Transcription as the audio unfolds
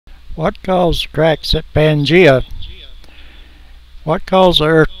What caused cracks at Pangaea? What caused the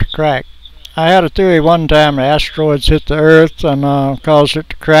Earth to crack? I had a theory one time that asteroids hit the Earth and caused it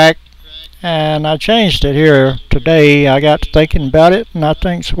to crack, and I changed it here today. I got to thinking about it, and I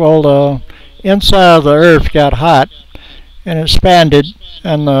think, well, the inside of the Earth got hot and expanded,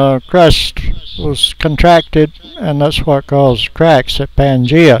 and the crust was contracted, and that's what caused cracks at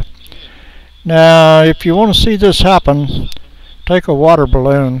Pangaea. Now, if you want to see this happen, take a water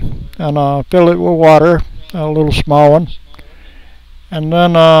balloon and fill it with water, a little small one, and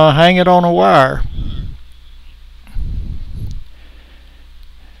then hang it on a wire.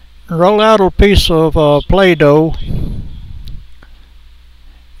 Roll out a piece of Play-Doh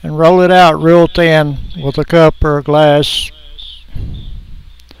and roll it out real thin with a cup or a glass,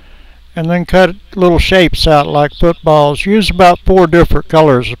 and then cut little shapes out like footballs. Use about 4 different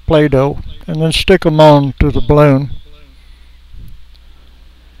colors of Play-Doh and then stick them on to the balloon.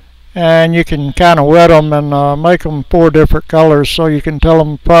 And you can kind of wet them and make them 4 different colors so you can tell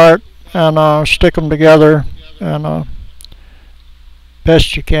them apart and stick them together and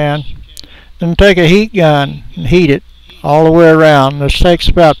best you can. Then take a heat gun and heat it all the way around. This takes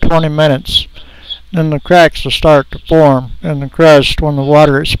about 20 minutes. Then the cracks will start to form in the crust when the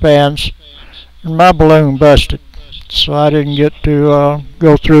water expands. And my balloon busted, so I didn't get to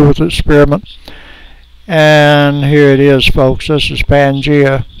go through with the experiment. And here it is, folks. This is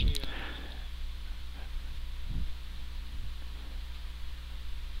Pangaea.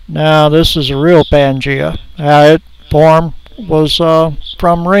 Now this is a real Pangaea. How it formed was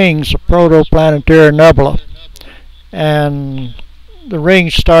from rings of protoplanetary nebula, and the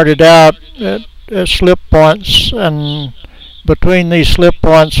rings started out at slip points, and between these slip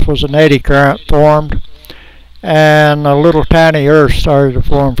points was an eddy current formed, and a little tiny Earth started to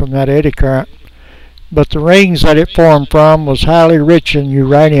form from that eddy current. But the rings that it formed from was highly rich in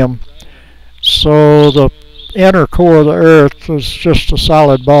uranium, so the inner core of the Earth was just a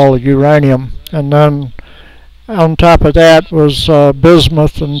solid ball of uranium, and then on top of that was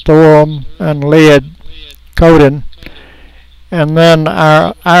bismuth and thorium and lead coating, and then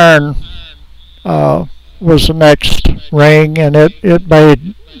our iron was the next ring, and it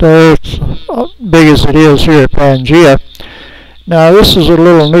made the Earth big as it is here at Pangaea. Now this is a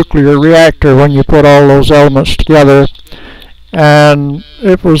little nuclear reactor when you put all those elements together, and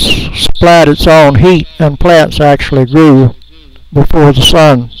it was supplied its own heat, and plants actually grew before the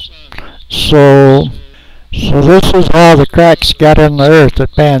sun. So this is how the cracks got in the Earth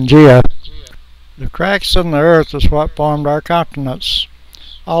at Pangaea. The cracks in the Earth is what formed our continents.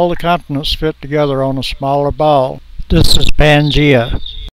 All the continents fit together on a smaller ball. This is Pangaea.